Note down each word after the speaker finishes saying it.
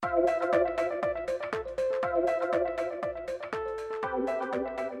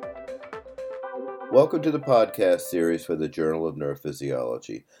Welcome to the podcast series for the Journal of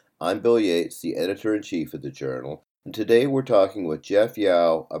Neurophysiology. I'm Bill Yates, the editor-in-chief of the journal, and today we're talking with Jeff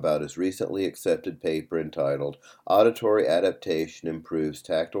Yao about his recently accepted paper entitled Auditory Adaptation Improves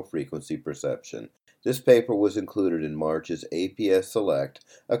Tactile Frequency Perception. This paper was included in March's APS Select,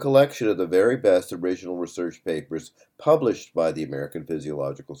 a collection of the very best original research papers published by the American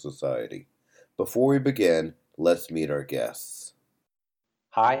Physiological Society. Before we begin, let's meet our guests.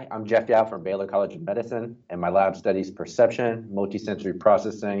 Hi, I'm Jeff Yao from Baylor College of Medicine, and my lab studies perception, multisensory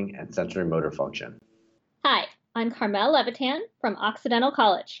processing, and sensory motor function. Hi, I'm Carmel Levitan from Occidental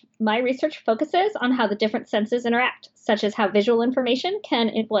College. My research focuses on how the different senses interact, such as how visual information can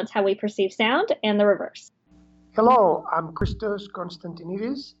influence how we perceive sound and the reverse. Hello, I'm Christos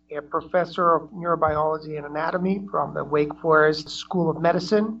Konstantinidis, a professor of neurobiology and anatomy from the Wake Forest School of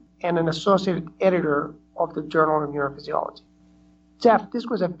Medicine and an associate editor of the Journal of Neurophysiology. Jeff, this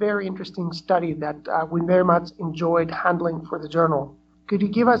was a very interesting study that we very much enjoyed handling for the journal. Could you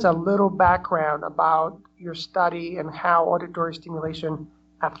give us a little background about your study and how auditory stimulation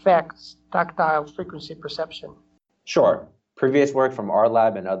affects tactile frequency perception? Sure. Previous work from our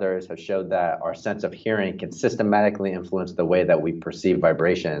lab and others have showed that our sense of hearing can systematically influence the way that we perceive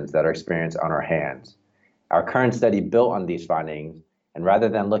vibrations that are experienced on our hands. Our current study built on these findings, and rather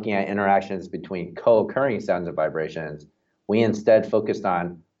than looking at interactions between co-occurring sounds and vibrations, we instead focused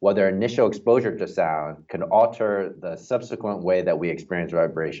on whether initial exposure to sound could alter the subsequent way that we experience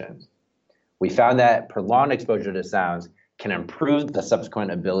vibrations. We found that prolonged exposure to sounds can improve the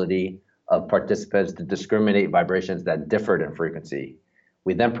subsequent ability of participants to discriminate vibrations that differed in frequency.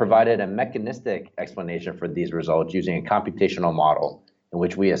 We then provided a mechanistic explanation for these results using a computational model in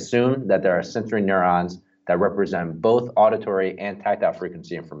which we assumed that there are sensory neurons that represent both auditory and tactile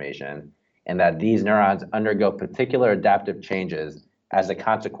frequency information, and that these neurons undergo particular adaptive changes as a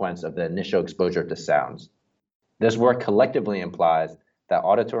consequence of the initial exposure to sounds. This work collectively implies that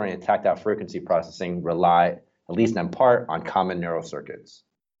auditory and tactile frequency processing rely, at least in part, on common neural circuits.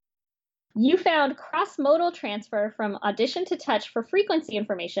 You found cross-modal transfer from audition to touch for frequency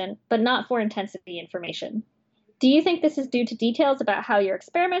information, but not for intensity information. Do you think this is due to details about how your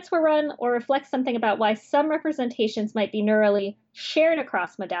experiments were run, or reflects something about why some representations might be neurally shared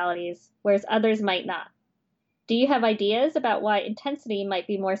across modalities, whereas others might not? Do you have ideas about why intensity might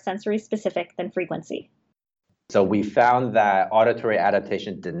be more sensory specific than frequency? So we found that auditory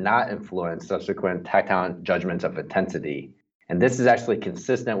adaptation did not influence subsequent tactile judgments of intensity. And this is actually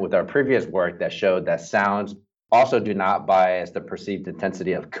consistent with our previous work that showed that sounds also do not bias the perceived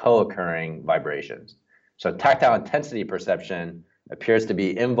intensity of co-occurring vibrations. So tactile intensity perception appears to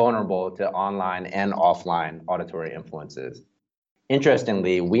be invulnerable to online and offline auditory influences.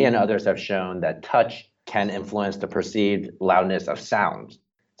 Interestingly, we and others have shown that touch can influence the perceived loudness of sounds.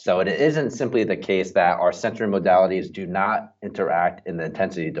 So it isn't simply the case that our sensory modalities do not interact in the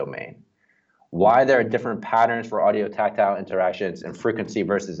intensity domain. Why there are different patterns for audio-tactile interactions in frequency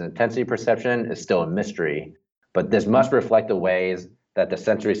versus intensity perception is still a mystery, but this must reflect the ways that the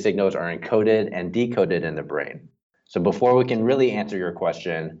sensory signals are encoded and decoded in the brain. So before we can really answer your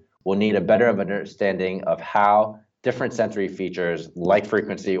question, we'll need a better understanding of how different sensory features like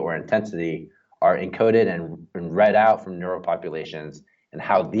frequency or intensity are encoded and read out from neural populations, and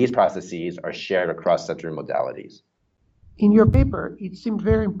how these processes are shared across sensory modalities. In your paper, it seemed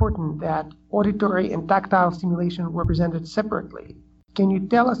very important that auditory and tactile stimulation were presented separately. Can you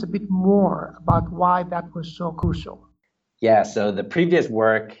tell us a bit more about why that was so crucial? Yeah, so the previous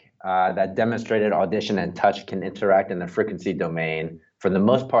work that demonstrated audition and touch can interact in the frequency domain, for the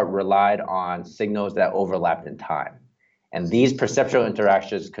most part, relied on signals that overlapped in time. And these perceptual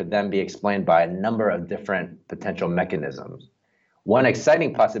interactions could then be explained by a number of different potential mechanisms. One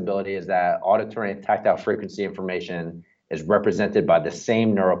exciting possibility is that auditory and tactile frequency information is represented by the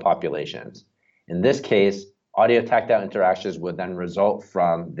same neural populations. In this case, audio-tactile interactions would then result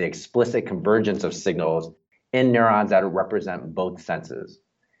from the explicit convergence of signals in neurons that represent both senses.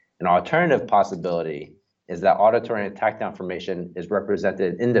 An alternative possibility is that auditory and tactile information is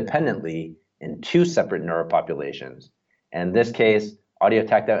represented independently in two separate neural populations. And in this case,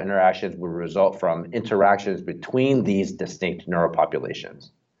 audio-tactile interactions would result from interactions between these distinct neural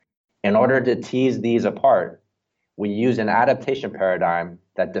populations. In order to tease these apart, we use an adaptation paradigm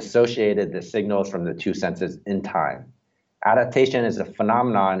that dissociated the signals from the two senses in time. Adaptation is a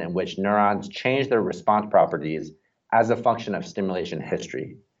phenomenon in which neurons change their response properties as a function of stimulation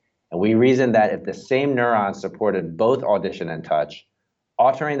history. And we reasoned that if the same neurons supported both audition and touch,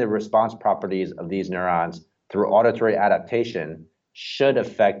 altering the response properties of these neurons through auditory adaptation should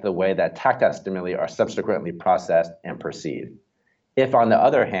affect the way that tactile stimuli are subsequently processed and perceived. If, on the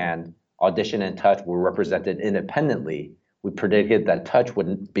other hand, audition and touch were represented independently, we predicted that touch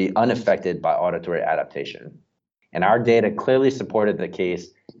would be unaffected by auditory adaptation. And our data clearly supported the case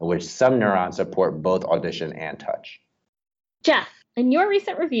in which some neurons support both audition and touch. Jeff, in your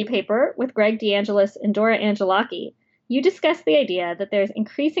recent review paper with Greg DeAngelis and Dora Angelaki, you discussed the idea that there's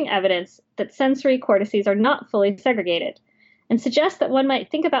increasing evidence that sensory cortices are not fully segregated, and suggest that one might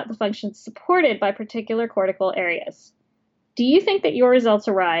think about the functions supported by particular cortical areas. Do you think that your results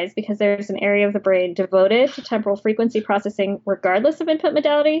arise because there's an area of the brain devoted to temporal frequency processing regardless of input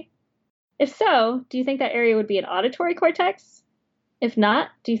modality? If so, do you think that area would be an auditory cortex? If not,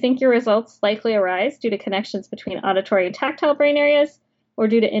 do you think your results likely arise due to connections between auditory and tactile brain areas, or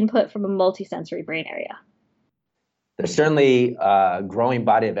due to input from a multisensory brain area? There's certainly a growing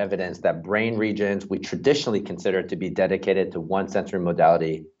body of evidence that brain regions we traditionally consider to be dedicated to one sensory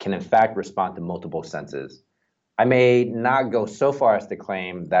modality can in fact respond to multiple senses. I may not go so far as to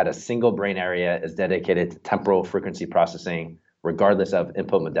claim that a single brain area is dedicated to temporal frequency processing regardless of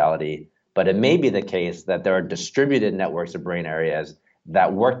input modality, but it may be the case that there are distributed networks of brain areas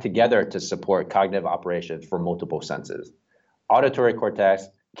that work together to support cognitive operations for multiple senses. Auditory cortex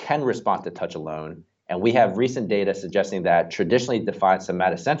can respond to touch alone, and we have recent data suggesting that traditionally defined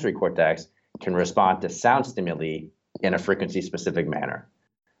somatosensory cortex can respond to sound stimuli in a frequency-specific manner.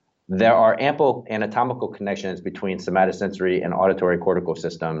 There are ample anatomical connections between somatosensory and auditory cortical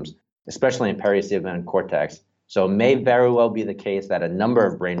systems, especially in pericebular cortex, so it may very well be the case that a number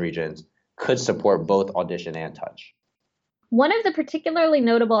of brain regions could support both audition and touch. One of the particularly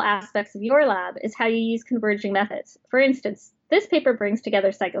notable aspects of your lab is how you use converging methods. For instance, this paper brings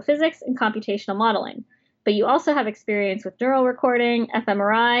together psychophysics and computational modeling, but you also have experience with neural recording,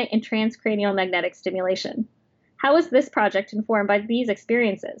 fMRI, and transcranial magnetic stimulation. How was this project informed by these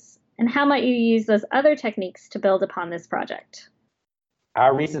experiences? And how might you use those other techniques to build upon this project?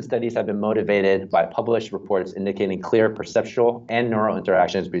 Our recent studies have been motivated by published reports indicating clear perceptual and neural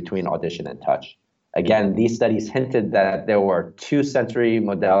interactions between audition and touch. Again, these studies hinted that there were two sensory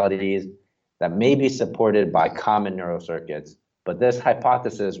modalities that may be supported by common neural circuits, but this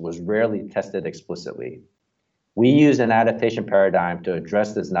hypothesis was rarely tested explicitly. We used an adaptation paradigm to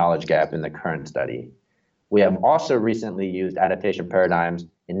address this knowledge gap in the current study. We have also recently used adaptation paradigms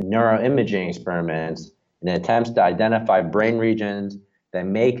in neuroimaging experiments in attempts to identify brain regions that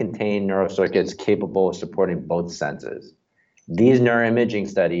may contain neural circuits capable of supporting both senses. These neuroimaging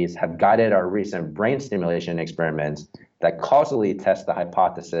studies have guided our recent brain stimulation experiments that causally test the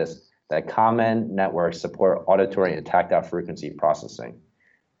hypothesis that common networks support auditory and tactile frequency processing.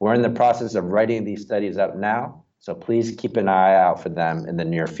 We're in the process of writing these studies up now, so please keep an eye out for them in the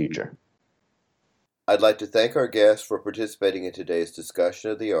near future. I'd like to thank our guests for participating in today's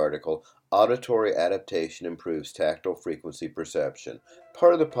discussion of the article, Auditory Adaptation Improves Tactile Frequency Perception,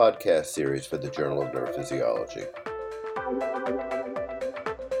 part of the podcast series for the Journal of Neurophysiology.